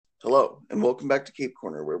Hello, and welcome back to Cape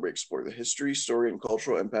Corner, where we explore the history, story, and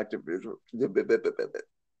cultural impact of visual.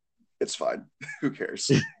 It's fine. Who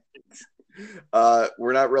cares?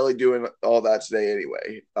 We're not really doing all that today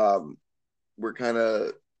anyway. We're kind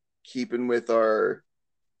of keeping with our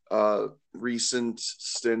recent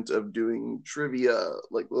stint of doing trivia,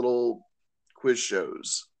 like little quiz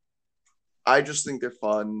shows. I just think they're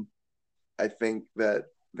fun. I think that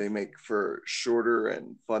they make for shorter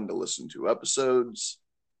and fun to listen to episodes,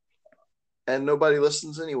 and nobody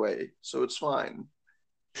listens anyway, so it's fine.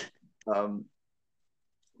 Um,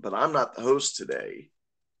 but I'm not the host today.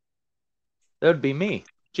 That would be me,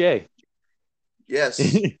 Jay. Yes,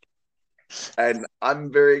 and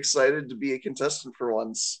I'm very excited to be a contestant for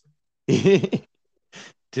once.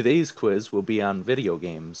 Today's quiz will be on video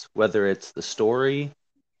games, whether it's the story,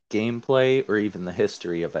 gameplay, or even the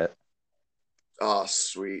history of it. Oh,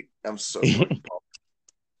 sweet. I'm so fucking pumped.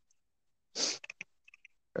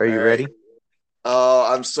 Are All you right. ready?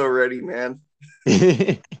 Oh, I'm so ready, man.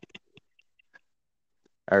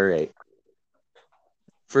 All right.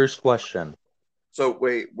 First question. So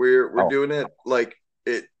wait, we're Oh, doing it like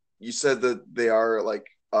it you said that they are like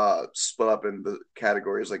split up in the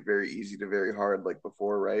categories like very easy to very hard like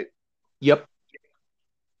before, right? yep.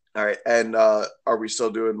 All right. And are we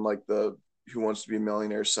still doing like the Who Wants to Be a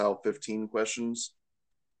Millionaire style 15 questions?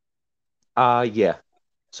 Yeah.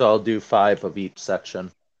 So I'll do five of each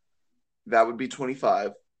section. That would be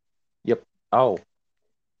 25. Yep. Oh,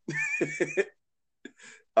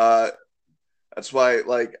 uh That's why,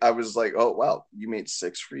 like, I was like, oh wow, you made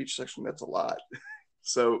six for each section. That's a lot.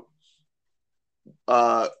 So,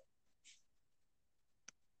 uh,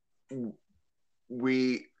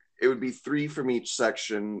 we it would be three from each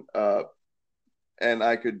section, and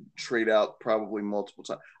I could trade out probably multiple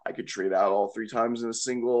times. I could trade out all three times in a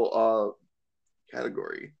single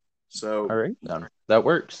category. all So, right then. That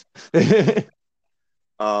works. I,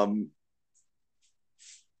 um,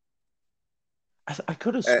 I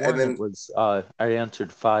could have and sworn it then was I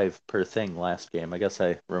answered five per thing last game. I guess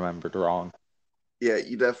I remembered wrong. yeah,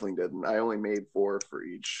 you definitely didn't. I only made four for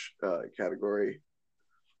each category.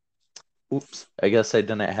 Oops. I guess I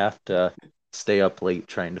didn't have to stay up late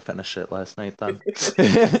trying to finish it last night then.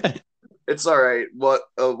 It's all right. What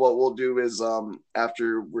we'll do is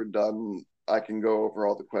after we're done, I can go over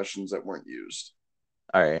all the questions that weren't used.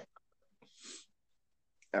 All right.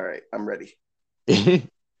 All right, I'm ready.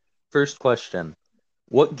 First question.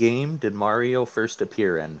 What game did Mario first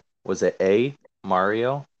appear in? Was it A,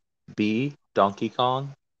 Mario, B, Donkey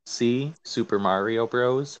Kong, C, Super Mario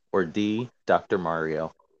Bros., or D, Dr.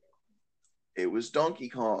 Mario? It was Donkey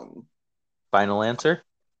Kong. Final answer?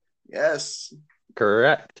 Yes.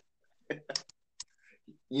 Correct.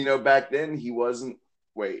 Back then he wasn't.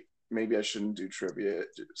 Wait, maybe I shouldn't do trivia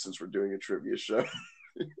since we're doing a trivia show.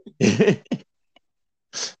 uh,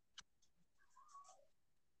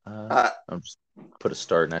 uh, I'll just put a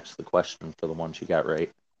star next to the question for the ones you got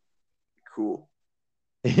right. cool.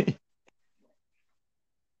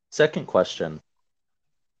 Second question.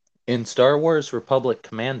 In Star Wars Republic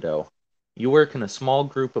Commando, you work in a small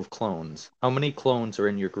group of clones. How many clones are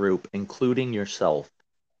in your group, including yourself?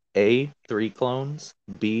 A, 3 clones,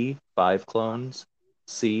 B, 5 clones,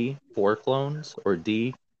 C, 4 clones, or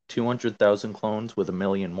D, 200,000 clones with a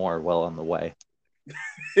million more well on the way?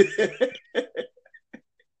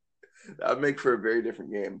 That'd make for a very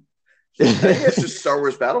different game. I think that's just Star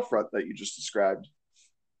Wars Battlefront that you just described.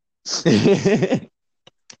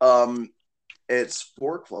 Um, it's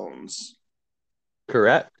four clones.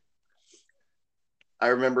 Correct. I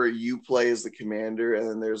remember you play as the commander, and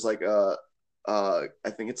then there's like I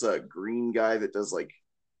think it's a green guy that does like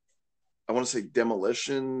I want to say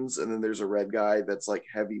demolitions, and then there's a red guy that's like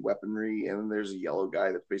heavy weaponry, and then there's a yellow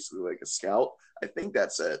guy that's basically like a scout. I think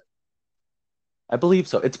that's it. I believe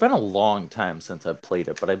so. It's been a long time since I've played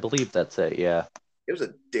it, but I believe that's it. Yeah. It was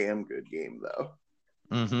a damn good game though.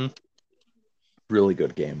 Mm-hmm. Really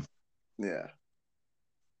good game. Yeah.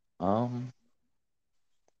 Um,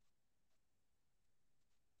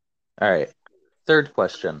 all right. Third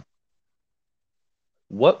question.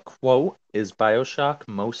 What quote is BioShock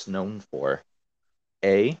most known for?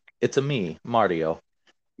 A, it's a me, Mario.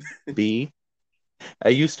 B, I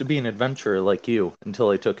used to be an adventurer like you until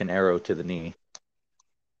I took an arrow to the knee.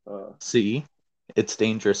 Uh, C, it's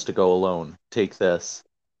dangerous to go alone. Take this.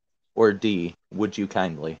 Or D, would you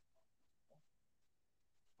kindly?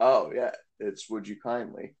 oh yeah, it's Would You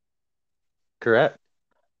Kindly. Correct.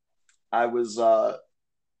 I was I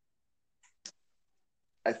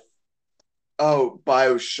Oh,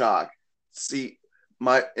 BioShock. See,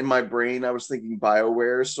 my in my brain I was thinking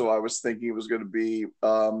BioWare, so I was thinking it was going to be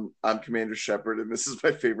I'm Commander Shepard, and this is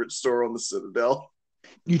my favorite store on the Citadel.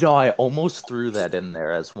 I almost threw that in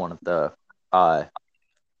there as one of the uh,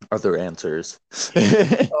 other answers.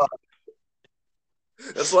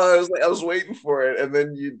 That's why I was like, I was waiting for it, and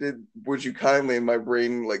then you did. Would you kindly? And my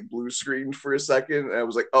brain like blue screened for a second, and I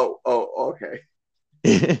was like, oh, okay,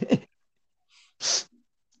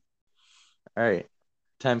 All right.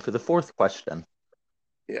 Time for the fourth question.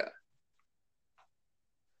 yeah.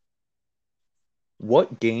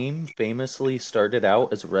 What game famously started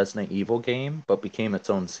out as a Resident Evil game but became its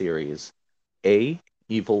own series? A.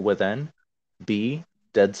 Evil Within, B.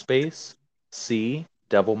 Dead Space, C.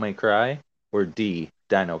 Devil May Cry, or D.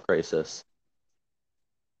 Dino Crisis?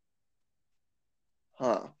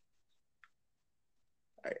 Huh.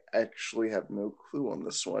 I actually have no clue on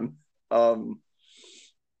this one. Um,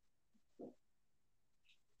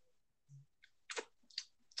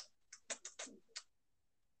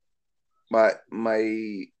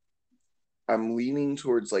 my I'm leaning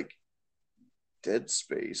towards like Dead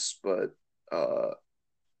Space, but uh,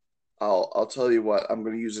 I'll tell you what. I'm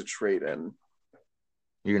going to use a trade in.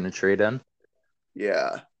 You're going to trade in?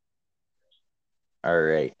 Yeah, All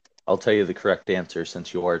right. I'll tell you the correct answer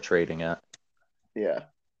since you are trading it. yeah.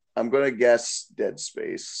 I'm going to guess Dead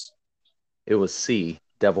Space. It was C.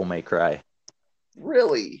 Devil May Cry.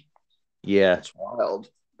 Really? Yeah. That's wild.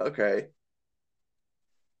 Okay.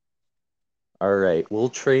 All right. We'll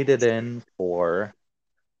trade it in for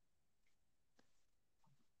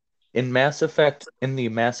in the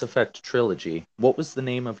Mass Effect trilogy, what was the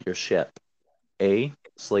name of your ship? A.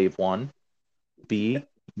 Slave One, B.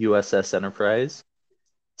 USS Enterprise,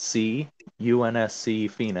 C. UNSC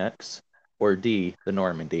Phoenix, or D. The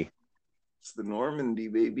Normandy? It's the Normandy,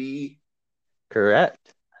 baby.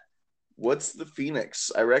 Correct. What's the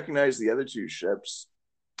Phoenix? I recognize the other two ships.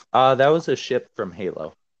 That was a ship from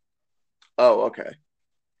Halo. Oh, okay.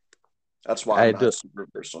 That's why I I'm had not to, super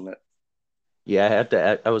versed on it.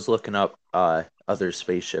 yeah, I was looking up other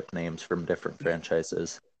spaceship names from different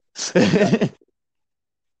franchises.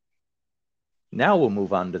 Now we'll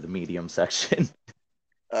move on to the medium section.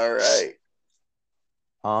 All right.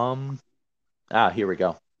 Um, Here we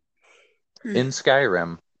go. In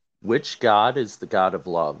Skyrim, which god is the god of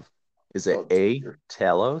love? Is it Oh, A. dear.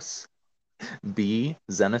 Talos, B.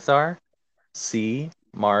 Zenithar, C.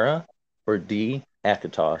 Mara, or D.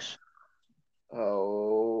 Akatosh?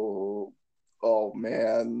 Oh, oh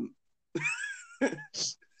man.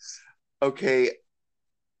 Okay,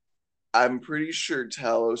 I'm pretty sure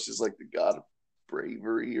Talos is like the god of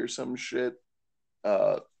bravery or some shit.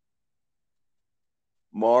 Uh,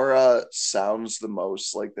 Mara sounds the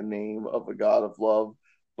most like the name of a god of love,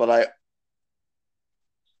 but I,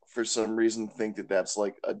 for some reason, think that that's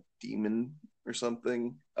like a demon or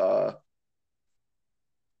something.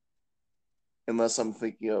 Unless I'm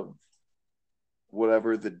thinking of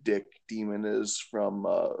whatever the dick demon is from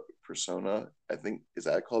Persona. I think is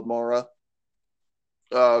that called Mara?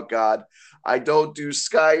 Oh God, I don't do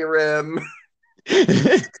Skyrim.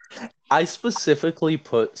 I specifically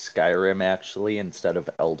put Skyrim actually instead of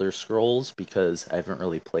Elder Scrolls because I haven't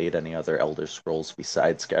really played any other Elder Scrolls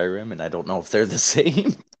besides Skyrim, and I don't know if they're the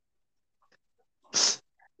same.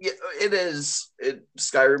 Yeah, it is.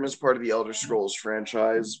 Skyrim is part of the Elder Scrolls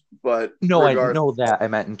franchise, but No, I regardless, know that. I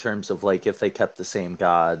meant in terms of like if they kept the same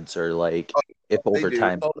gods or like if they over do.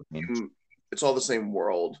 time changed. It's all the same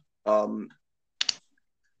world.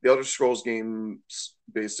 The Elder Scrolls games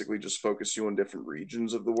basically just focus you on different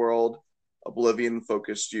regions of the world. Oblivion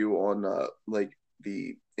focused you on like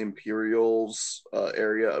the Imperials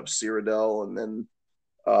area of Cyrodiil, and then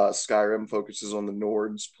Skyrim focuses on the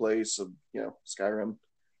Nord's place of Skyrim,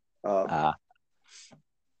 uh, Ah,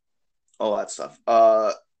 all that stuff.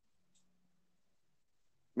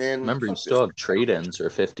 Man, remember you fuck this. still have trade-ins or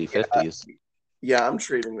 50-50s. Yeah, I'm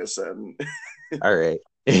trading this in All right.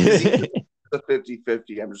 because even the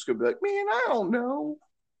 50-50, I'm just gonna be like, man, I don't know.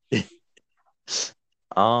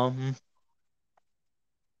 Um,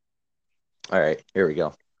 all right, here we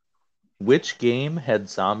go. Which game had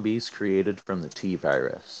zombies created from the T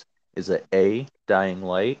virus? Is it A, Dying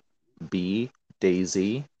Light, B,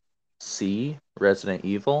 DayZ, C, Resident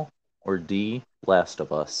Evil, or D, Last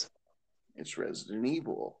of Us? It's Resident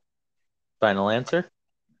Evil. Final answer?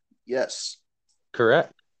 Yes.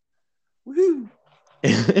 Correct. Woohoo!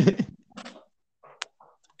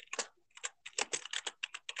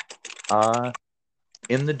 uh,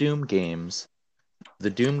 in the Doom games, the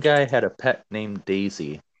Doom guy had a pet named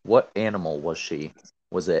Daisy. What animal was she?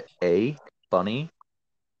 Was it A, bunny,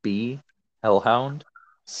 B, hellhound,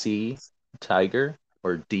 C, tiger,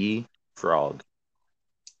 or D, frog?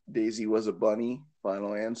 Daisy was a bunny.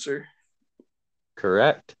 Final answer.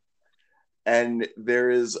 Correct. And there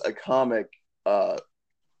is a comic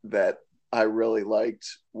that I really liked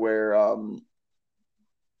where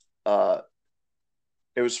uh,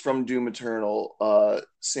 it was from Doom Eternal.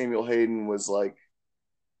 Samuel Hayden was like,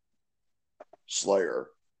 Slayer,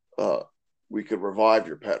 uh, we could revive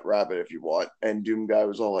your pet rabbit if you want. And Doom Guy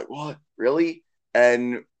was all like, what? Really?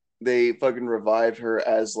 And they fucking revived her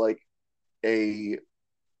as like a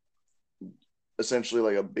essentially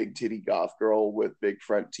like a big titty goth girl with big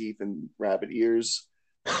front teeth and rabbit ears.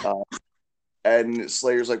 Uh, and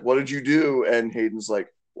Slayer's like, what did you do? And Hayden's like,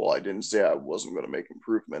 well, I didn't say I wasn't going to make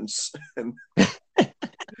improvements. And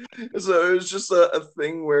so it was just a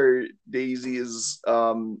thing where Daisy is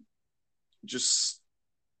just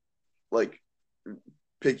like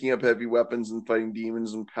picking up heavy weapons and fighting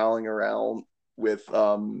demons and palling around with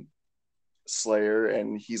Slayer,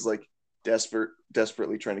 and he's like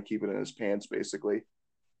desperately trying to keep it in his pants, basically.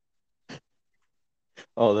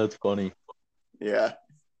 Oh, that's funny. Yeah.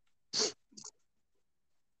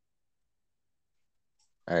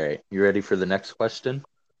 All right, you ready for the next question?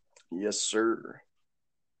 Yes, sir.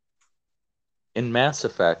 In Mass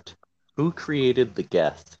Effect, who created the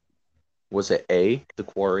Geth? Was it A, the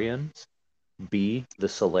Quarians, B, the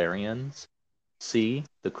Solarians, C,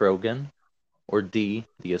 the Krogan, or D,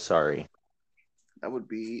 the Asari? That would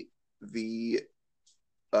be the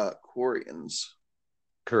Quarians.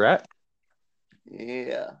 Correct.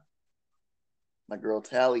 Yeah. My girl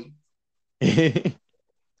Tally.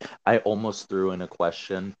 I almost threw in a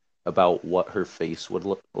question about what her face would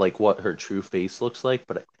look like, what her true face looks like,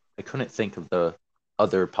 but I couldn't think of the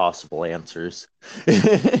other possible answers.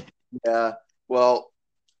 Yeah. Well,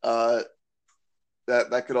 uh,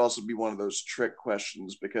 that could also be one of those trick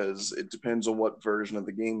questions because it depends on what version of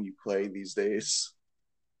the game you play these days.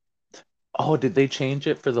 Oh, did they change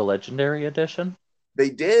it for the Legendary Edition? They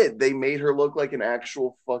did. They made her look like an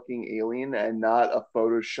actual fucking alien and not a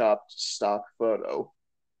photoshopped stock photo.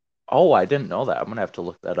 Oh, I didn't know that. I'm gonna have to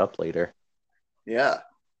look that up later. Yeah.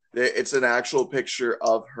 It's an actual picture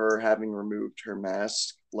of her having removed her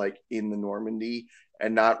mask, like in the Normandy,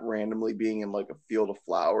 and not randomly being in like a field of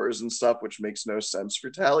flowers and stuff, which makes no sense for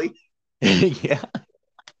Tally. Yeah.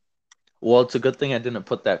 Well, it's a good thing I didn't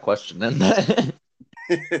put that question in there.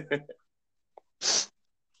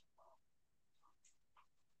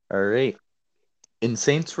 All right. In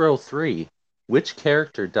Saints Row 3, which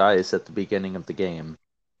character dies at the beginning of the game?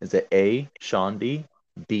 Is it A, Shondi,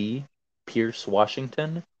 B, Pierce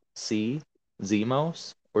Washington, C,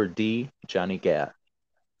 Zemos, or D, Johnny Gat?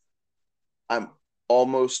 I'm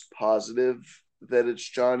almost positive that it's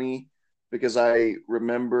Johnny because I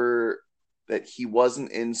remember that he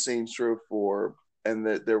wasn't in Saints Row 4 and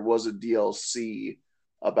that there was a DLC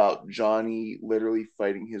about Johnny literally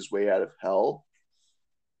fighting his way out of hell.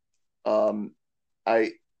 Um,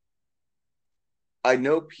 I I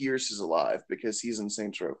know Pierce is alive because he's in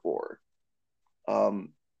Saints Row 4.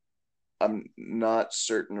 Um, I'm not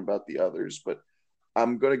certain about the others, but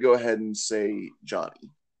I'm going to go ahead and say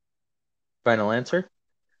Johnny. Final answer?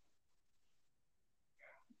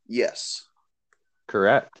 Yes.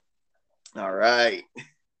 Correct. All right.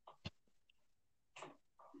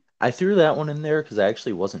 I threw that one in there because I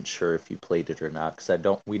actually wasn't sure if you played it or not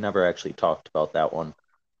because we never actually talked about that one.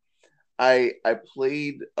 I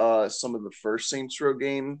played some of the first Saints Row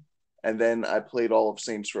game, and then I played all of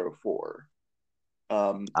Saints Row 4,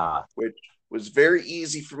 Ah, which was very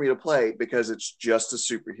easy for me to play because it's just a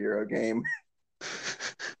superhero game.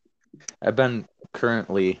 I've been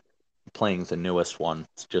currently playing the newest one.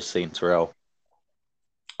 It's just Saints Row.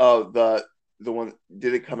 Oh, the one,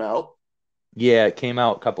 did it come out? Yeah, it came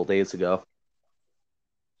out a couple days ago.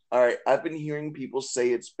 All right, I've been hearing people say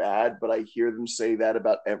it's bad, but I hear them say that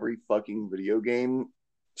about every fucking video game.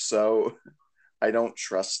 So I don't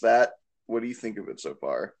trust that. What do you think of it so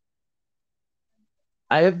far?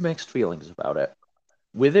 I have mixed feelings about it.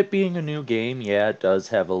 With it being a new game, yeah, it does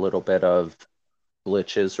have a little bit of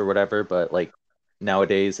glitches or whatever, but like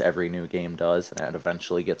nowadays every new game does, and it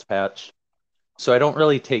eventually gets patched. So I don't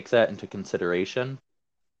really take that into consideration.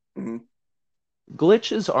 Mm-hmm.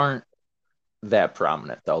 Glitches aren't that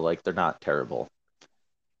prominent though, like they're not terrible.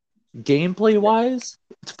 Gameplay Yeah. wise,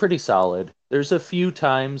 it's pretty solid. There's a few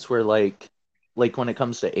times where like when it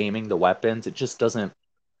comes to aiming the weapons, it just doesn't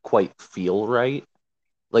quite feel right.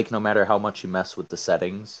 Like no matter how much you mess with the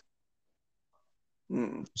settings.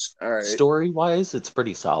 Mm. All right. Story wise, it's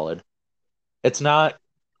pretty solid. It's not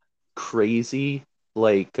crazy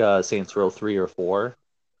like Saints Row 3 or 4,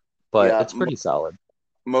 but Yeah, it's pretty solid.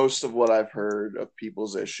 most of what I've heard of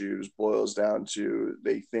people's issues boils down to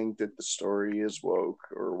they think that the story is woke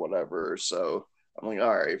or whatever. So I'm like,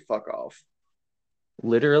 all right, fuck off.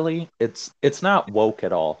 Literally, it's not woke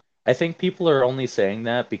at all. I think people are only saying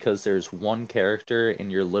that because there's one character in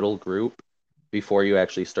your little group before you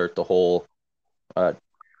actually start the whole uh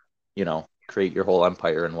create your whole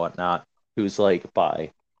empire and whatnot, who's like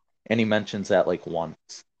bi. And he mentions that like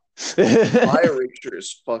once. Bi erasure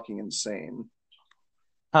is fucking insane.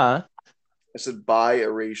 Huh? I said bi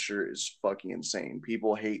erasure is fucking insane.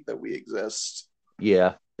 People hate that we exist.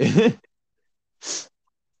 Yeah.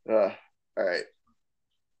 All right.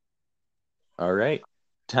 All right.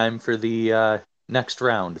 Time for the next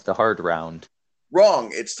round, the hard round.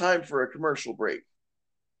 Wrong. It's time for a commercial break.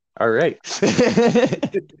 All right.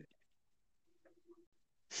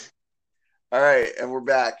 All right, and we're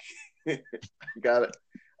back. Got it.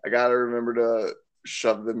 I gotta remember to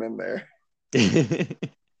shove them in there.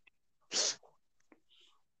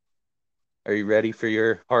 Are you ready for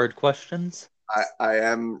your hard questions? I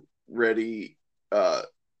am ready.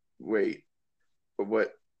 Wait,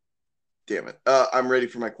 what? Damn it. I'm ready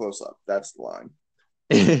for my close up. That's the line.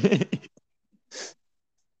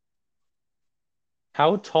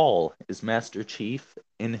 How tall is Master Chief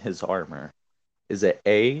in his armor? Is it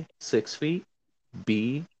A, 6 feet,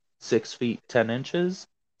 B, 6 feet 10 inches,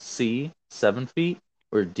 C, 7 feet,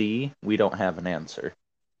 or D, we don't have an answer?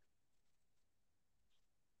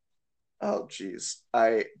 Oh, geez.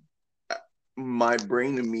 My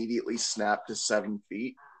brain immediately snapped to 7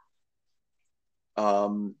 feet.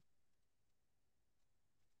 Um,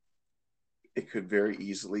 it could very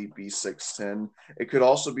easily be 6'10". It could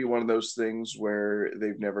also be one of those things where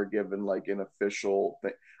they've never given like an official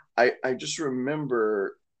thing. I just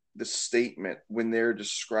remember the statement when they're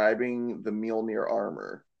describing the Mjolnir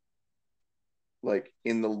armor, like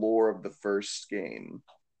in the lore of the first game,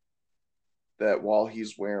 that while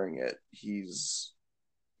he's wearing it, he's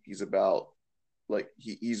about like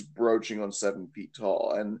he's broaching on 7 feet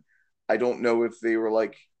tall. And I don't know if they were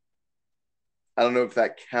like I don't know if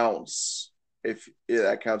that counts, if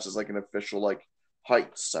that counts as like an official like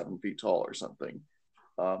height 7 feet tall or something.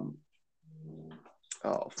 Um,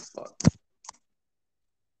 oh fuck.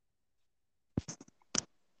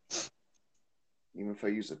 Even if I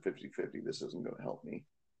use a 50-50, this isn't going to help me.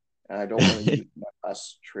 And I don't want to use my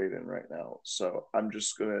last trade in right now. So I'm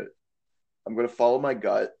gonna follow my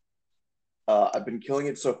gut. I've been killing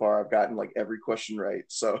it so far. I've gotten like every question right.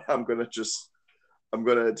 So I'm gonna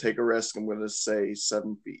take a risk. I'm gonna say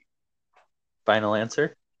 7 feet. Final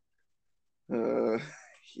answer? Uh,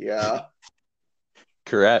 yeah.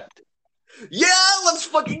 Correct. Yeah, let's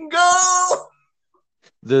fucking go.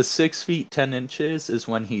 The 6 feet 10 inches is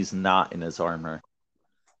when he's not in his armor.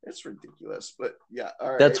 It's ridiculous, but yeah,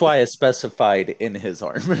 all right. That's why I specified in his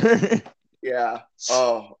armor. Yeah.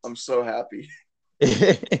 Oh, I'm so happy.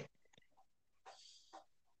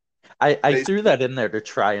 I threw Basically, that in there to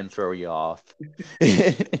try and throw you off.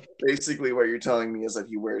 basically, what you're telling me is that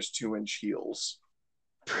he wears 2-inch heels.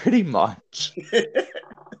 Pretty much.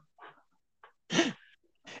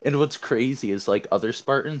 And what's crazy is like other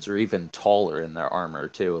Spartans are even taller in their armor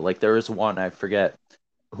too. Like there was one, I forget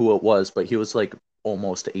who it was, but he was like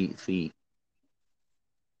almost 8 feet.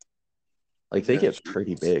 Like they Yeah, get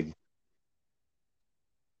pretty Jesus. big.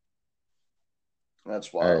 That's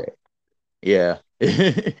All wild. right. Yeah.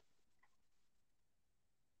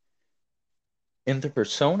 In the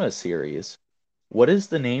Persona series, what is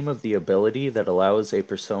the name of the ability that allows a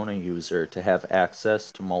Persona user to have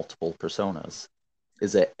access to multiple personas?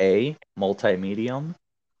 Is it A, multimedium,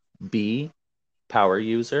 B, power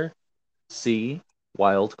user, C,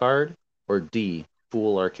 wildcard, or D,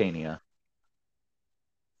 Fool Arcania?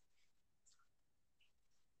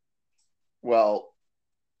 Well,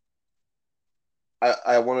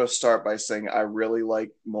 I want to start by saying I really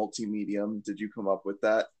like multimedium. Did you come up with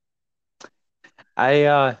that?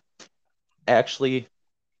 I actually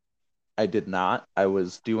I did not. I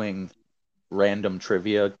was doing random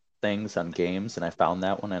trivia things on games and I found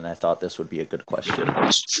that one and I thought this would be a good question.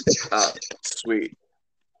 Sweet.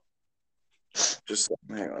 Just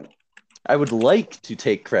hang on. I would like to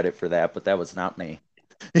take credit for that, but that was not me.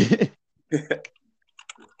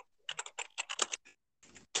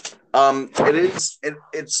 It's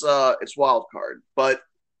wild card, but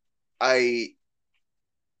I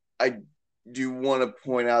I do want to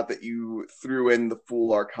point out that you threw in the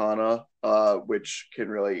Fool Arcana, which can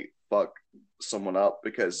really fuck someone up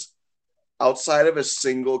because outside of a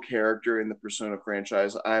single character in the Persona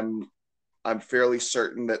franchise, I'm fairly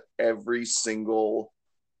certain that every single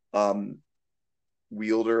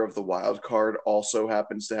wielder of the wild card also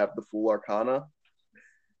happens to have the Fool Arcana.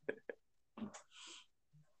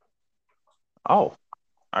 Oh,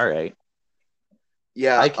 all right.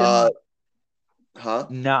 Yeah. I can Huh?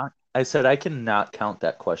 not. I said I can not count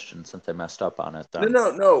that question since I messed up on it. No, Then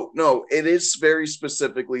no, no, no. It is very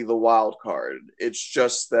specifically the wild card. It's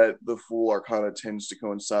just that the Fool Arcana tends to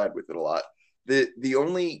coincide with it a lot. The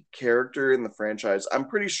only character in the franchise, I'm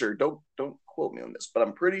pretty sure, don't quote me on this, but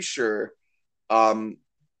I'm pretty sure um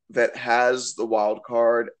that has the wild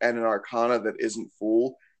card and an Arcana that isn't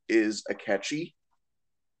Fool is Akechi,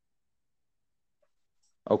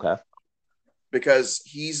 okay. because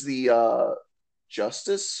he's the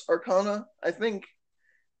Justice Arcana, I think,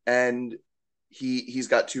 and he's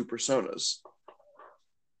got two personas.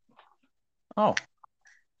 Oh,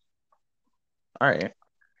 all right.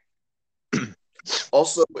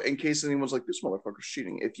 Also, in case anyone's like, this motherfucker's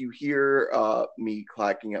cheating, if you hear me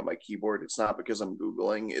clacking at my keyboard, it's not because I'm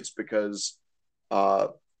Googling, it's because uh,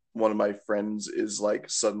 one of my friends is like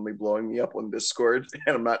suddenly blowing me up on Discord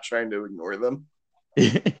and I'm not trying to ignore them.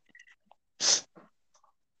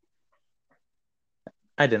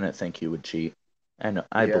 I didn't think you would cheat. I know.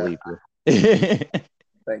 I Yeah, believe you.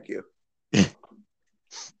 thank you.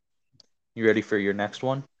 You ready for your next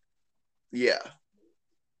one? Yeah.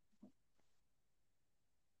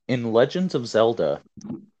 In Legends of Zelda,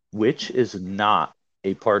 which is not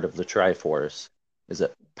a part of the Triforce? Is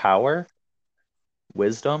it power,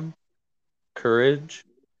 wisdom, courage,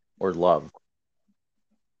 or love?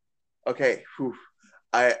 Okay. Whew.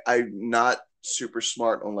 I'm not super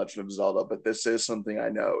smart on Legend of Zelda, but this is something I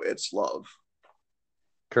know. It's love.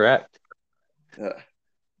 Correct.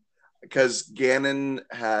 Because Ganon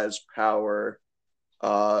has power,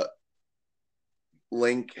 uh,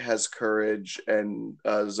 Link has courage, and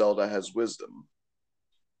Zelda has wisdom.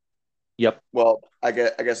 Yep. Well, I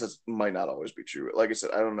guess that might not always be true. Like I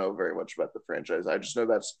said, I don't know very much about the franchise. I just know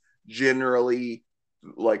that's generally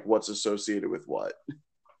like what's associated with what.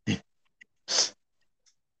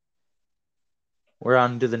 We're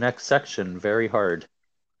on to the next section. Very hard.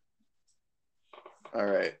 All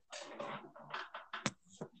right.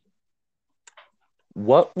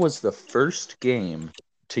 What was the first game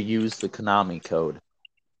to use the Konami code?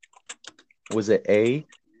 Was it A,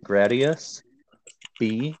 Gradius,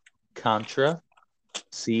 B, Contra,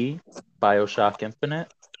 C, Bioshock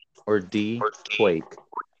Infinite, or D, Quake?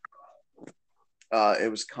 It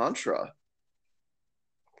was Contra.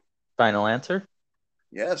 Final answer?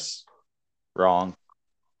 Yes. Wrong.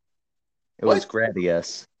 It was What?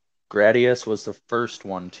 Gradius. Gradius was the first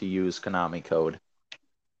one to use Konami code.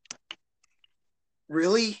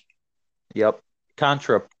 Really? Yep.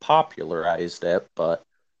 Contra popularized it, but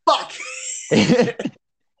Fuck.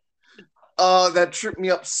 Oh, that tripped me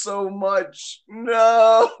up so much.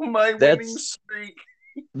 No, my winning that's streak.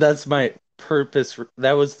 that's my purpose.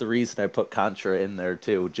 That was the reason I put Contra in there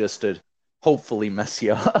too, just to hopefully mess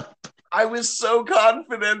you up. I was so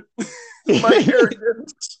confident. My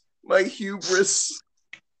arrogance, my hubris.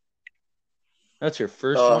 That's your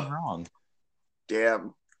first one Oh, wrong.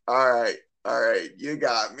 damn. All right. All right. You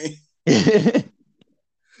got me.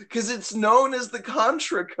 Because it's known as the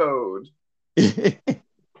Contra Code.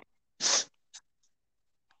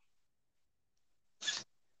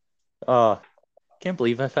 Oh, can't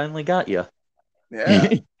believe I finally got you. Yeah.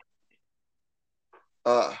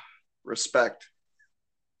 Uh, respect.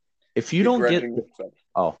 If you don't get Begrudging the, respect.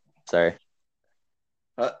 oh, sorry.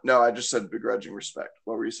 No, I just said begrudging respect.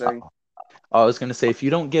 What were you saying? I was gonna say if you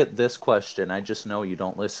don't get this question, I just know you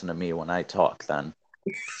don't listen to me when I talk. Then.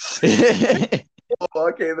 Oh,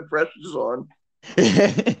 okay, the pressure's on.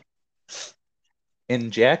 In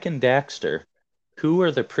Jack and Daxter, who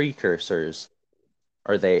are the precursors?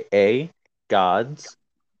 Are they A, gods,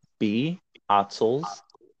 B, Otzels,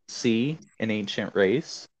 C, an ancient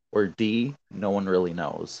race, or D, no one really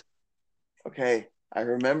knows? Okay, I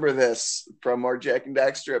remember this from our Jack and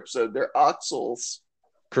Daxter episode. They're oxels.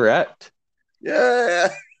 Correct. Yeah.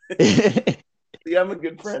 All See, I'm a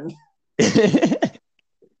good friend.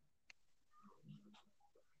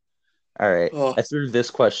 right. Oh, I threw this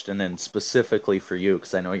question in specifically for you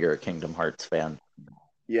because I know you're a Kingdom Hearts fan.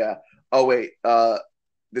 yeah. Oh, wait.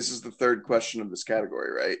 This is the third question of this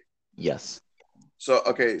category, right? Yes. So,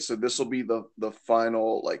 okay, so this will be the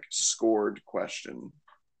final like scored question.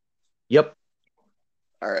 Yep.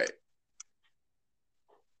 All right.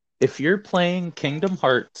 If you're playing Kingdom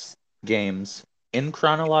Hearts games in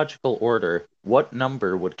chronological order, what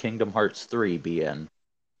number would Kingdom Hearts 3 be in?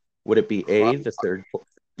 Would it be A, the third?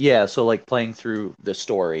 Yeah, so like playing through the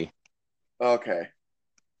story. Okay,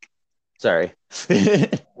 Sorry.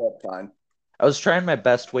 that's fine. I was trying my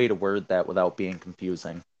best way to word that without being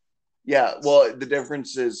confusing. Yeah, well, the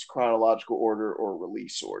difference is chronological order or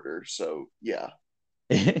release order. So, yeah.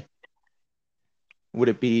 Would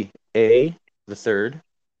it be A, the 3rd,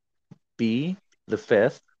 B, the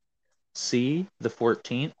 5th, C, the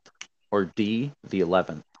 14th, or D, the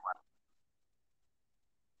 11th?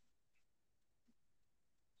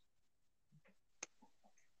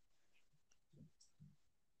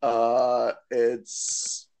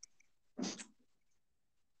 It's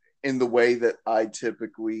in the way that I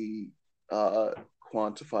typically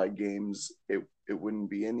quantify games. It wouldn't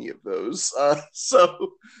be any of those.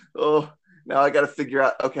 Oh, now I got to figure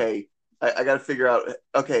out. Okay, I got to figure out.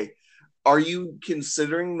 Okay, are you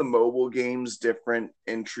considering the mobile games different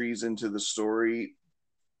entries into the story?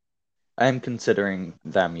 I'm considering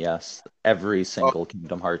them, yes. Every Oh, single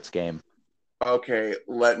Kingdom Hearts game. okay,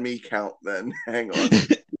 let me count then. Hang on.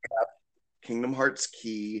 Kingdom Hearts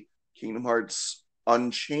Key, Kingdom Hearts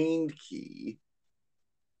Unchained Key,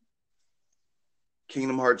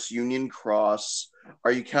 Kingdom Hearts Union Cross.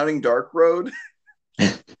 Are you counting Dark Road?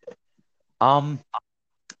 Um,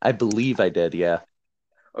 I believe I did, yeah.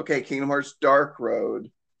 Okay, Kingdom Hearts Dark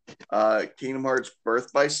Road, Kingdom Hearts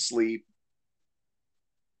Birth by Sleep,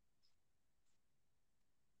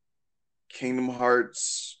 Kingdom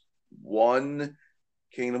Hearts 1,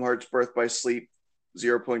 Kingdom Hearts Birth by Sleep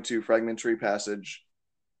 0.2 Fragmentary Passage,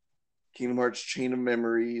 Kingdom Hearts Chain of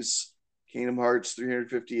Memories, Kingdom Hearts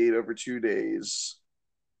 358 over 2 days,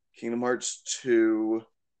 Kingdom Hearts 2,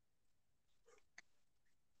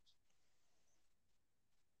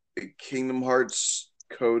 Kingdom Hearts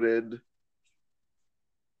Coded,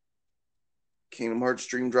 Kingdom Hearts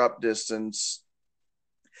Dream Drop Distance.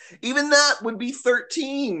 Even that would be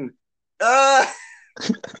 13. Uh,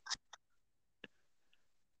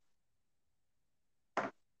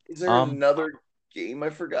 is there Um, another game I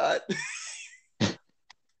forgot?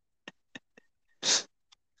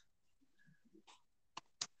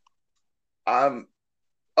 um,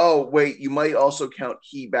 oh, wait, you might also count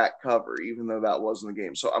key back cover, even though that wasn't the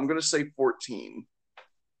game. So I'm going to say 14.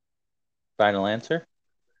 final answer?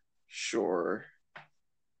 Sure.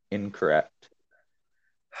 Incorrect.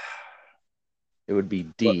 It would be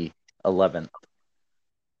But, D, 11th.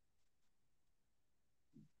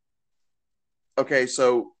 okay,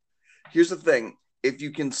 so here's the thing. If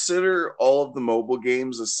you consider all of the mobile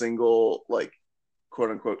games a single, like,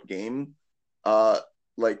 quote unquote game, uh,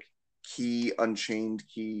 like Key, Unchained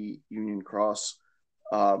Key, Union Cross,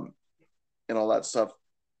 um, and all that stuff,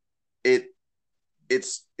 it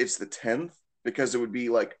it's the 10th because it would be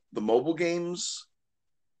like the mobile games,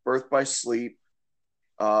 Birth by Sleep,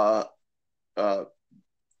 uh, uh,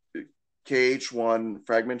 KH1,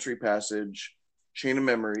 Fragmentary Passage, Chain of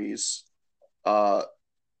Memories, uh,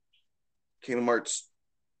 Kingdom Hearts,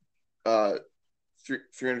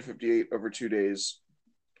 358 over 2 days,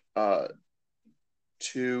 uh,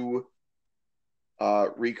 two,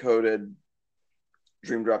 Recoded,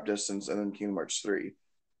 Dream Drop Distance, and then Kingdom Hearts 3.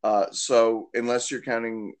 So unless you're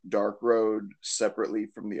counting Dark Road separately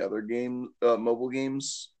from the other game, mobile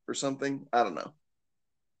games or something, I don't know.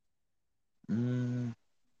 Mm,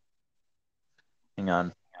 hang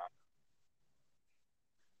on.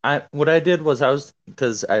 What I did was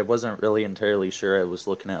because I wasn't really entirely sure. I was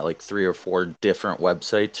looking at like 3 or 4 different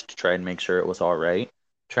websites to try and make sure it was all right,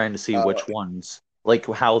 trying to see Uh, which ones, like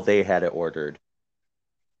how they had it ordered.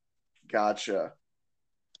 Gotcha.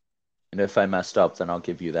 And if I messed up, then I'll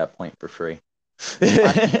give you that point for free.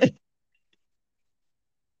 I,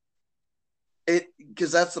 it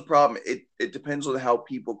because that's the problem. It depends on how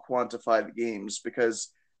people quantify the games because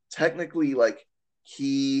technically, like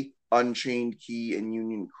Key, Unchained Key, and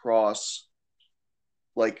Union Cross,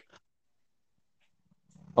 like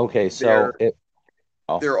Okay, they're so it.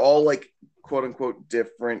 Oh, they're all like quote unquote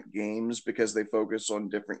different games because they focus on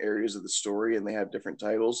different areas of the story and they have different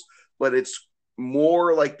titles, but it's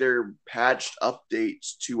more like they're patched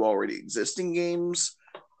updates to already existing games,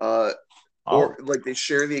 uh, oh, or like they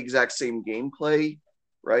share the exact same gameplay,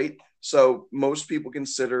 right? So most people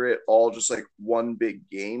consider it all just like one big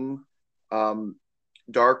game. Um,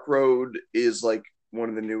 Dark Road is like one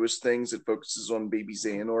of the newest things. It focuses on Baby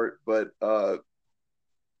Xehanort, but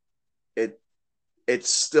it it's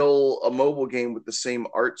still a mobile game with the same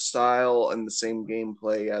art style and the same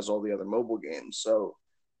gameplay as all the other mobile games. So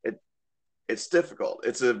it it's difficult.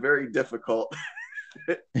 It's a very difficult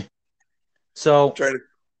so trying to.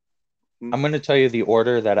 I'm going to tell you the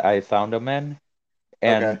order that I found them in,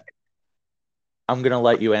 Okay. and I'm going to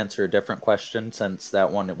let you answer a different question since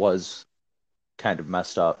that one was kind of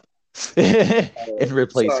messed up in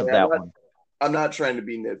replace of Sorry, that one. I'm not trying to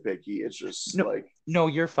be nitpicky. It's just No, like, no,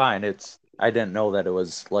 you're fine. I didn't know that it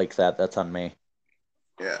was like that. That's on me.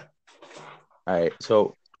 yeah. All right.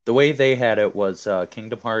 So the way they had it was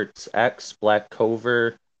Kingdom Hearts X, Black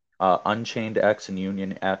Clover, Unchained X and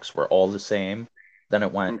Union X were all the same. Then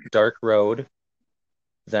it went Okay. Dark Road,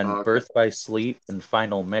 then Okay. Birth by Sleep and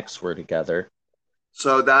Final Mix were together.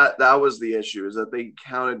 So that was the issue, is that they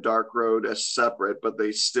counted Dark Road as separate, but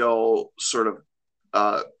they still sort of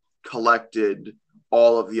uh, collected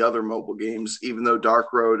all of the other mobile games, even though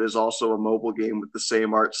Dark Road is also a mobile game with the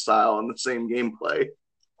same art style and the same gameplay.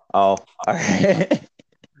 Oh, all right.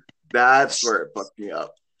 That's where it fucked me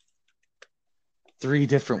up. 3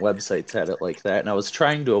 different websites had it like that, and I was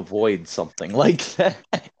trying to avoid something like that.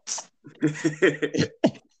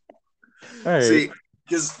 All right. See,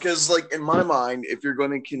 because like in my mind, if you're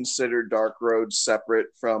going to consider Dark Road separate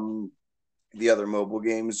from the other mobile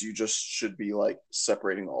games, you just should be like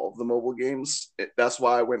separating all of the mobile games. That's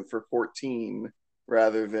why I went for 14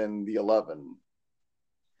 rather than the 11.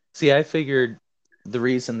 See, I figured the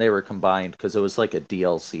reason they were combined because it was like a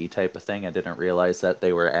DLC type of thing. I didn't realize that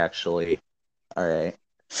they were actually all right.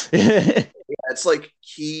 It's like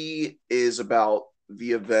Key is about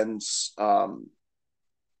the events,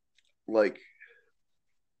 like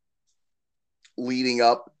leading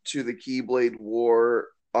up to the Keyblade War.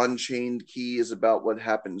 Unchained Key is about what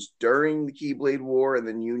happens during the Keyblade War, and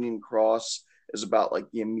then Union Cross is about like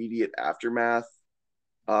the immediate aftermath.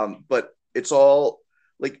 But it's all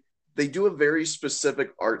like they do a very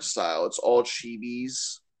specific art style. It's all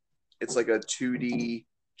chibis. It's like a 2D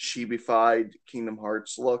chibified Kingdom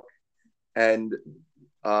Hearts look. And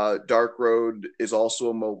Dark Road is also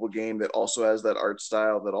a mobile game that also has that art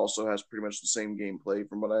style, that also has pretty much the same gameplay,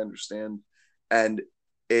 from what I understand. And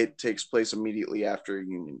it takes place immediately after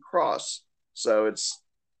Union Cross. So it's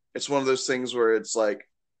one of those things where it's like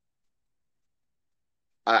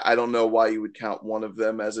I don't know why you would count one of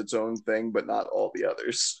them as its own thing, but not all the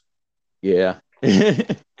others. Yeah. All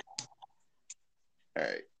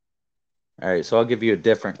right. All right, so I'll give you a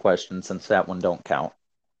different question since that one don't count.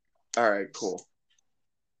 All right, cool.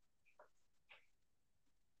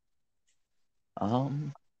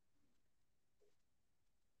 Um,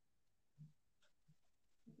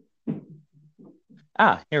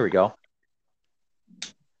 here we go.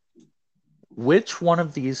 Which one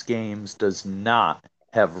of these games does not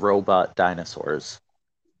have robot dinosaurs?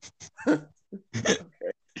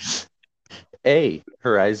 A.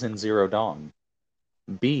 Horizon Zero Dawn.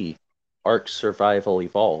 B. Ark Survival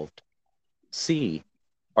Evolved. C.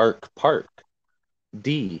 Ark Park.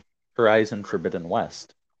 D. Horizon Forbidden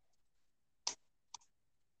West.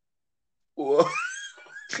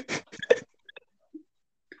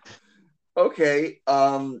 Okay.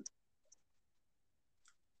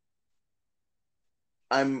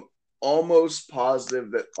 I'm almost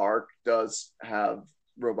positive that Ark does have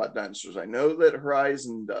robot dinosaurs. I know that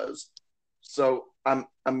Horizon does. So I'm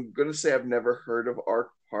gonna say I've never heard of Ark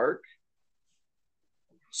Park.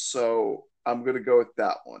 So I'm gonna go with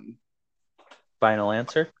that one. Final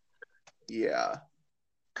answer? Yeah.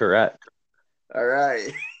 Correct. All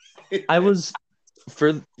right. I was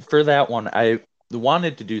for that one, I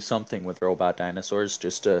wanted to do something with robot dinosaurs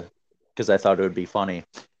just to because I thought it would be funny.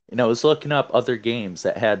 I was looking up other games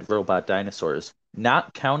that had robot dinosaurs.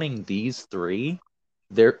 Not counting these three,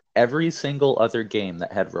 every single other game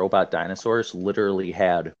that had robot dinosaurs literally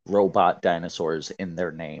had robot dinosaurs in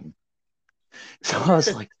their name. So I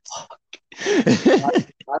was like, fuck.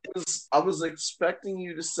 I was expecting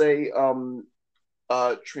you to say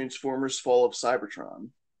Transformers Fall of Cybertron.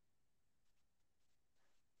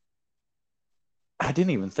 I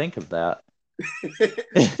didn't even think of that.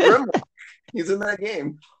 Grimlock. He's in that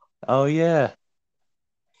game. Oh yeah.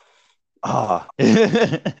 Ah.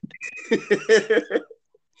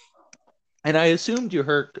 And I assumed you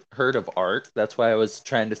heard of Ark. That's why I was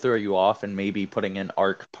trying to throw you off and maybe putting in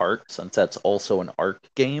Ark Park since that's also an Ark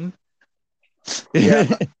game. Yeah.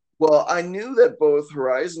 Well, I knew that both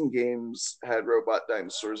Horizon games had robot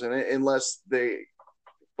dinosaurs in it, unless they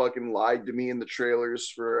fucking lied to me in the trailers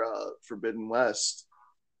for Forbidden West.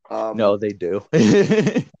 No, Um, they do.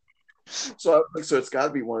 so I was like, so it's got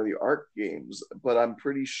to be one of the Ark games, but I'm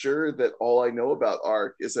pretty sure that all I know about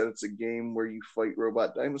Ark is that it's a game where you fight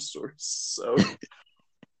robot dinosaurs. So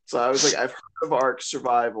I was like, I've heard of Ark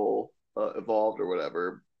Survival Evolved or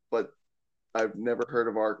whatever, but I've never heard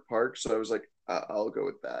of Ark Park. So I was like, I'll go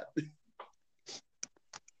with that.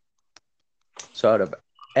 So out of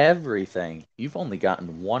everything, you've only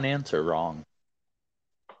gotten one answer wrong.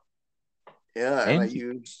 Yeah, and I And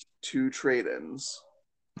used 2 trade-ins.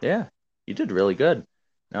 yeah, you did really good.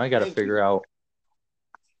 Now I got to Thank you. figure out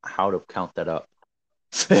how to count that up.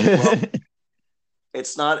 Well,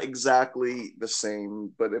 it's not exactly the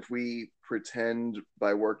same, but if we pretend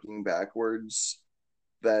by working backwards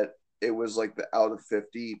that it was like the out of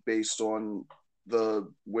 50 based on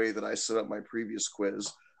the way that I set up my previous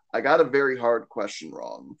quiz. I got a very hard question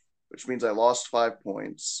wrong, which means I lost 5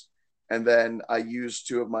 points. And then I used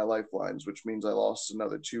two of my lifelines, which means I lost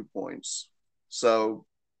another 2 points. So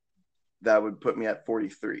that would put me at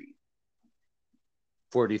 43.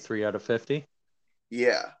 43 out of 50.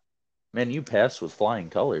 Yeah. Man, you passed with flying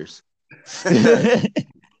colors. I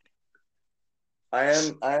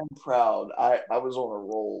am proud. I was on a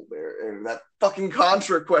roll there. And that fucking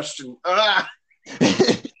Contra question. Ah!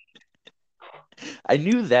 I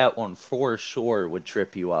knew that one for sure would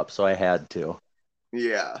trip you up, so I had to.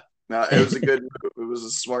 Yeah. No, it was a good move. It was a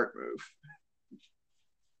smart move.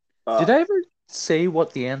 Did I ever say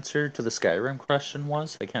what the answer to the Skyrim question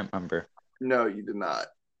was? I can't remember. No, you did not.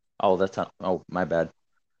 Oh, that's not. Oh, my bad.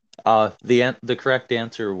 The correct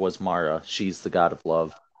answer was Mara. She's the god of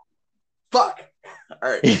love. Fuck. All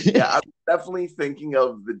right. Yeah, I'm definitely thinking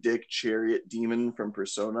of the Dick Chariot demon from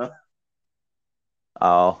Persona.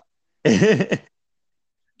 Oh. Do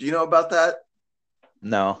you know about that?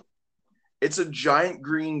 No. It's a giant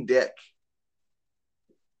green dick.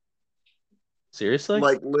 Seriously?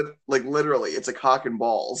 Like literally, it's a cock and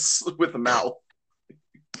balls with a mouth.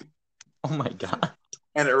 Oh my god.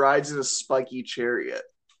 And it rides in a spiky chariot.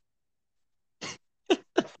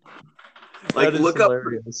 Like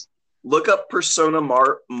look up Persona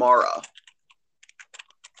Mara.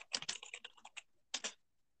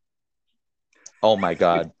 Oh my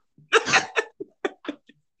god.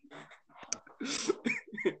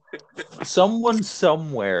 Someone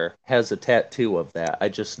somewhere has a tattoo of that. I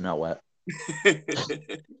just know it.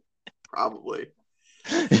 Probably.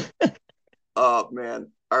 Oh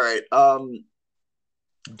man. All right.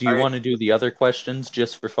 Do you want to do the other questions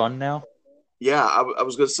just for fun now? Yeah, I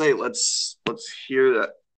was gonna say let's hear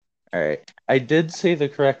that. All right. I did say the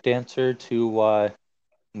correct answer to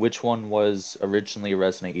which one was originally a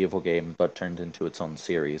Resident Evil game but turned into its own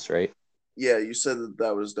series, right? Yeah, you said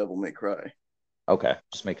that was Devil May Cry. Okay,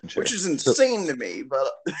 just making sure. Which is insane to me,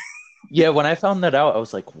 but yeah, when I found that out, I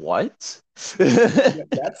was like, "What?" Yeah,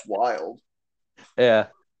 that's wild. Yeah,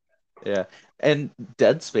 yeah. And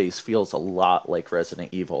Dead Space feels a lot like Resident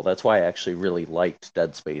Evil. That's why I actually really liked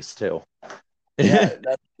Dead Space too. Yeah,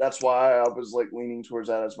 that's why I was like leaning towards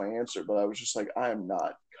that as my answer, but I was just like, I am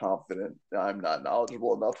not confident. I'm not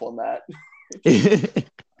knowledgeable enough on that.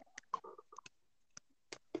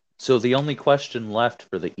 So the only question left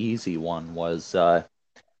for the easy one was out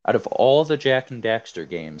of all the Jak and Daxter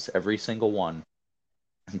games, every single one,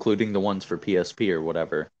 including the ones for PSP or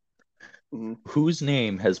whatever, whose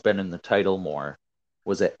name has been in the title more?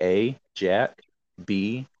 Was it A, Jak,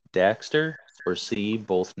 B, Daxter, or C,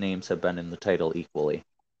 both names have been in the title equally?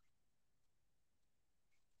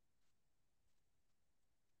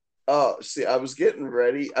 Oh, see, I was getting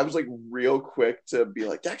ready. I was like real quick to be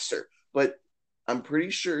like Dexter, but I'm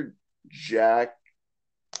pretty sure Jak.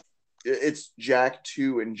 It's Jak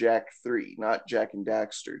 2 and Jak 3, not Jak and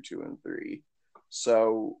Daxter 2 and 3.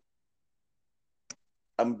 So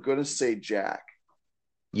I'm gonna say Jak.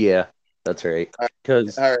 Yeah, that's right.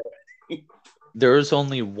 Because right. there was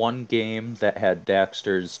only one game that had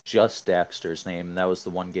just Daxter's name, and that was the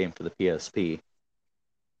one game for the PSP.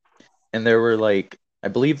 And there were I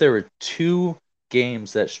believe there were two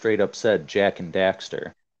games that straight up said Jak and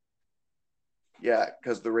Daxter. Yeah,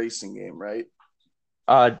 because the racing game, right?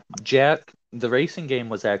 The racing game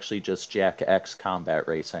was actually just Jak X Combat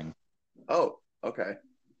Racing. Oh, okay.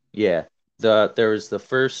 Yeah. There was the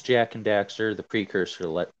first Jak and Daxter, the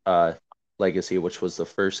precursor Legacy, which was the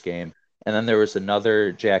first game. And then there was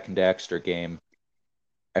another Jak and Daxter game.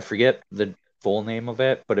 I forget the full name of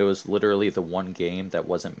it, but it was literally the one game that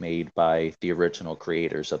wasn't made by the original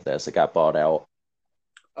creators of this. It got bought out.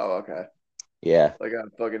 Oh, okay. Yeah. Like a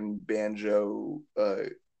fucking Banjo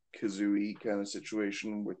Kazooie kind of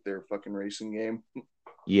situation with their fucking racing game.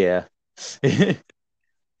 Yeah.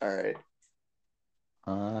 All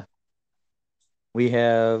right. We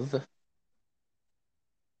have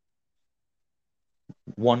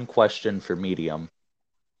one question for medium,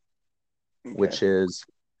 which is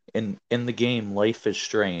in the game Life is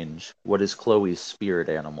Strange, what is Chloe's spirit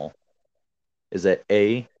animal? Is it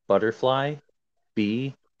A, butterfly,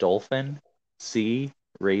 B, dolphin, C,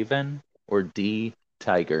 raven, or D,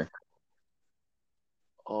 tiger?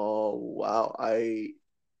 Oh wow.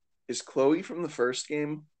 Is Chloe from the first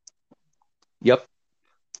game? Yep.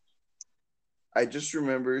 I just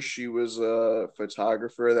remember she was a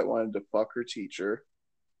photographer that wanted to fuck her teacher.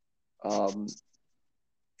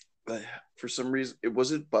 But for some reason,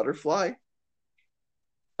 it butterfly.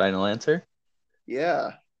 Final answer?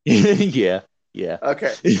 Yeah. Yeah.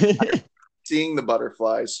 Okay. Seeing the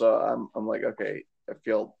butterfly, so I'm like, okay,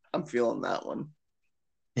 I'm feeling that one.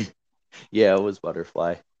 Yeah, it was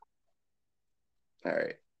Butterfly. All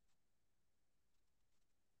right.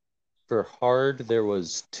 For hard, there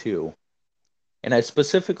was two. And I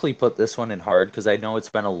specifically put this one in hard because I know it's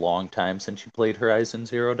been a long time since you played Horizon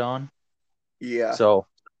Zero Dawn. Yeah. So,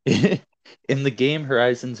 in the game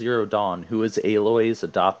Horizon Zero Dawn, who is Aloy's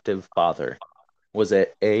adoptive father? Was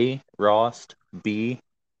it A, Rost, B,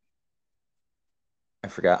 I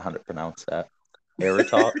forgot how to pronounce that,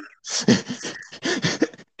 Aratok?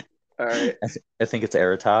 All right. I think it's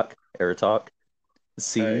Aratok. Aratok. All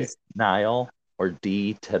C, right. Niall, or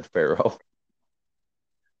D, Ted Faro?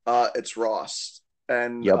 It's Ross.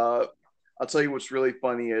 And Yep. I'll tell you what's really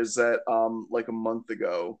funny is that like a month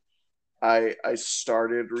ago, I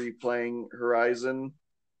started replaying Horizon.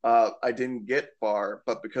 I didn't get far,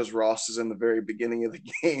 but because Ross is in the very beginning of the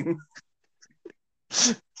game,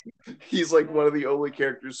 he's like one of the only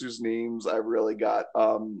characters whose names I really got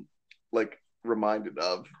like reminded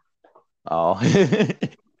of. Oh.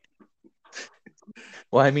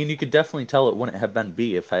 Well, I mean, you could definitely tell it wouldn't have been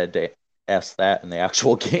B if I had to ask that in the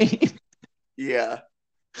actual game. Yeah.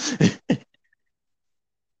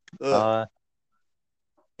 Ugh. uh,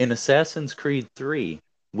 in Assassin's Creed 3,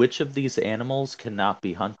 which of these animals cannot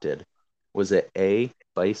be hunted? Was it A,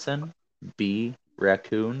 bison, B,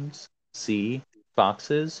 raccoons, C,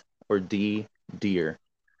 foxes, or D, deer?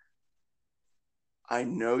 I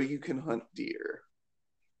know you can hunt deer.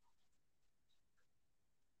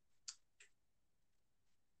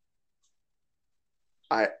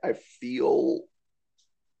 I feel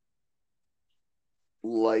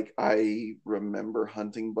like I remember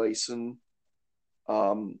hunting bison.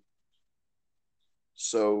 Um,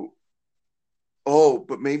 so, oh,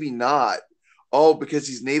 but maybe not. Oh, because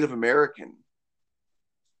he's Native American.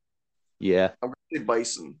 Yeah, I'm gonna say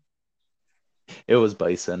bison. it was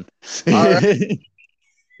bison. All right.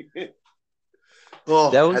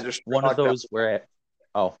 That Oh, I had was to one of Sherlock that. those where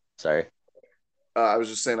oh, sorry. I was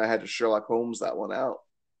just saying I had to Sherlock Holmes that one out.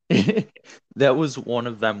 That was one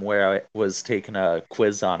of them where I was taking a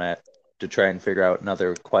quiz on it to try and figure out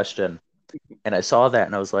another question. And I saw that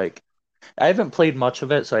and I was like, I haven't played much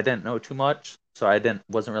of it, so I didn't know too much. So I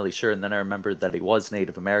wasn't really sure. And then I remembered that he was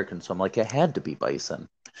Native American, so I'm like, it had to be bison.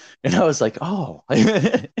 And I was like, oh,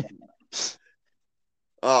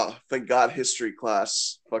 Oh, thank God history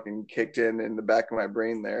class fucking kicked in the back of my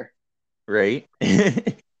brain there. right.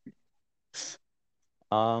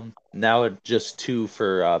 Now just two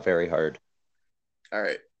for very hard. All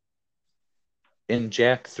right. In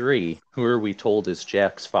Jack 3, who are we told is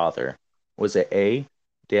Jack's father? Was it A,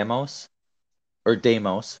 Deimos, or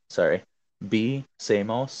Deimos, sorry, B,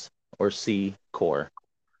 Samos, or C, Core?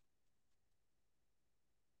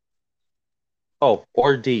 Oh,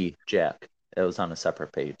 or D, Jack. It was on a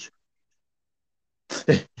separate page.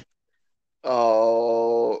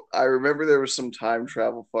 Oh, I remember there was some time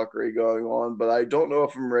travel fuckery going on, but I don't know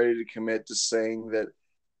if I'm ready to commit to saying that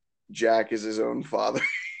Jack is his own father.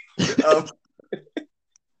 um,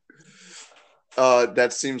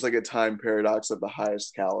 that seems like a time paradox of the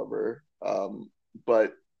highest caliber.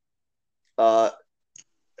 But uh,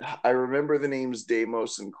 I remember the names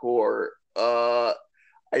Deimos and Core.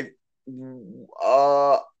 I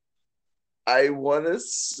uh, I want to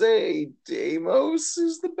say Deimos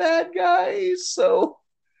is the bad guy. So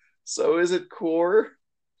is it Core?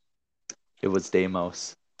 It was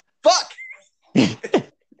Deimos. Fuck.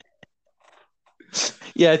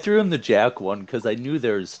 Yeah, I threw in the Jack one because I knew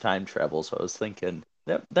there was time travel, so I was thinking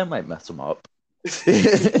that might mess him up.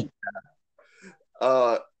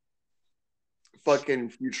 uh, fucking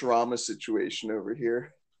Futurama situation over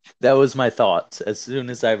here. That was my thoughts. As soon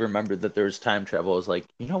as I remembered that there was time travel, I was like,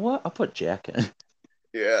 you know what? I'll put Jack in.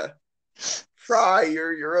 Yeah. Fry,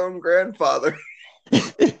 you're your own grandfather.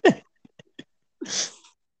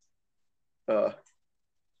 Uh,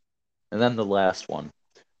 And then the last one.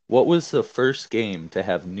 What was the first game to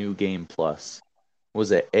have New Game Plus?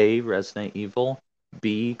 Was it A, Resident Evil,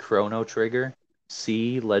 B, Chrono Trigger,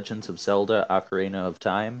 C, Legends of Zelda Ocarina of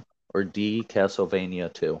Time, or D,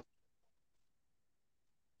 Castlevania 2?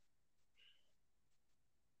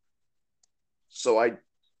 so I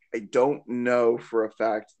don't know for a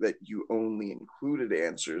fact that you only included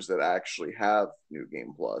answers that actually have New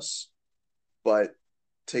Game Plus, but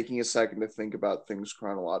taking a second to think about things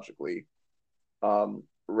chronologically,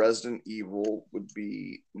 Resident Evil would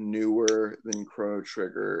be newer than Chrono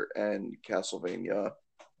Trigger and Castlevania.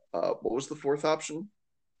 What was the fourth option?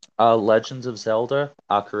 Legends of Zelda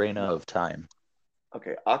Ocarina of Time.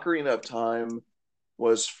 Okay, Ocarina of Time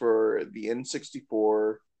was for the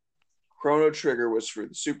N64. Chrono Trigger was for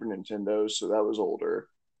the Super Nintendo, so that was older.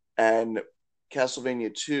 And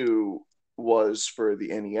Castlevania 2 was for the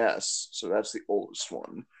NES, so that's the oldest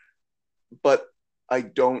one. But I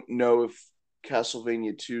don't know if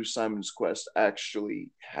Castlevania 2 Simon's Quest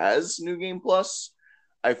actually has New Game Plus.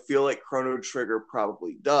 I feel like Chrono Trigger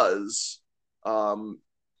probably does.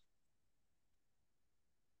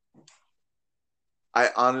 I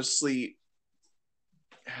honestly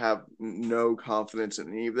have no confidence in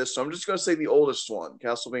any of this, so I'm just going to say the oldest one,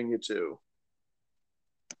 Castlevania 2.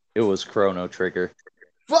 It was Chrono Trigger.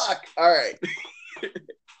 Fuck! All right.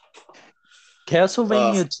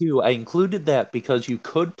 Castlevania 2, I included that because you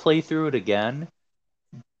could play through it again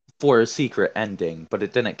for a secret ending, but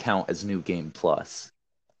it didn't count as New Game Plus.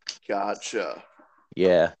 Gotcha.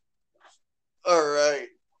 Yeah. All right.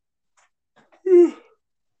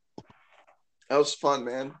 That was fun,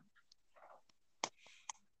 man.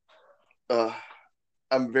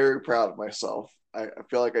 I'm very proud of myself. I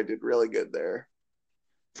feel like I did really good there.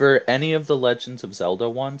 For any of the Legends of Zelda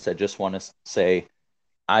ones, I just want to say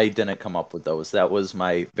I didn't come up with those. That was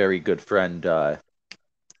my very good friend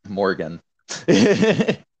Morgan. Oh,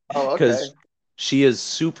 okay. Because she is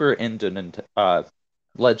super into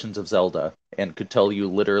Legends of Zelda and could tell you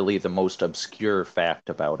literally the most obscure fact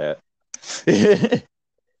about it.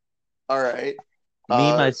 All right.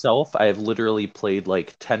 Me, myself, I have literally played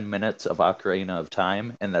like 10 minutes of Ocarina of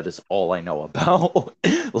Time, and that is all I know about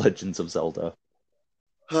Legends of Zelda.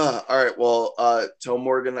 All right. Well, tell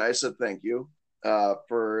Morgan I said thank you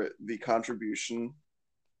for the contribution.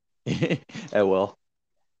 I will.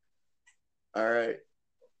 All right.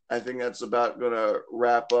 I think that's about going to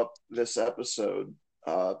wrap up this episode.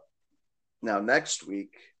 Now, next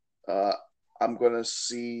week, I'm going to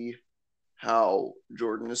see how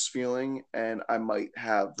Jordan is feeling, and I might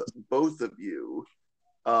have both of you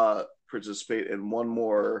participate in one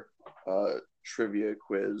more trivia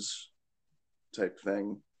quiz type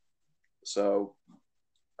thing. So,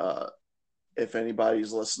 if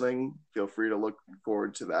anybody's listening, feel free to look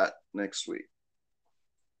forward to that next week.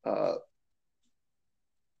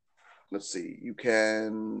 Let's see. You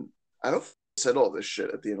can. I don't think I said all this shit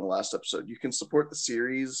at the end of the last episode. You can support the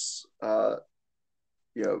series.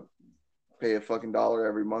 Pay a fucking $1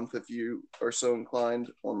 every month if you are so inclined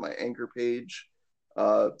on my Anchor page.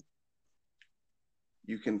 You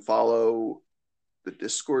can follow the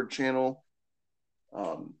Discord channel.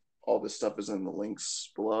 All this stuff is in the links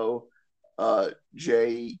below.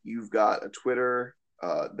 Jay, you've got a Twitter.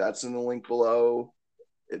 That's in the link below.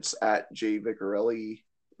 It's at Jay Vicarelli,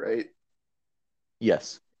 right?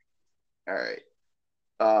 Yes. All right.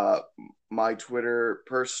 My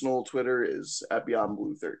personal Twitter is at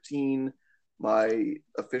BeyondBlue13. My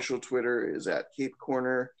official Twitter is at Cape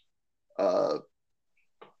Corner.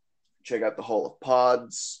 Check out the Hall of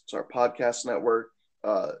Pods. It's our podcast network.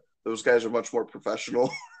 Those guys are much more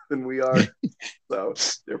professional than we are, so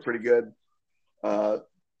they're pretty good.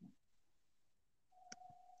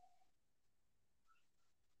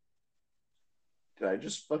 Did I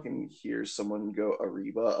just fucking hear someone go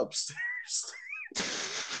Arriba upstairs?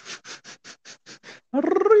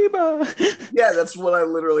 Arriba! Yeah, that's what I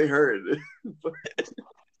literally heard.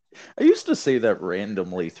 I used to say that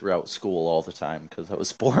randomly throughout school all the time because I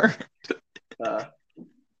was bored.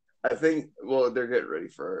 I think, well, they're getting ready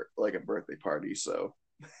for like a birthday party, so.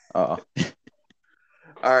 All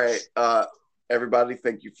right. Everybody,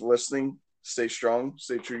 thank you for listening. Stay strong,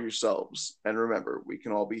 stay true to yourselves, and remember, we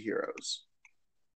can all be heroes.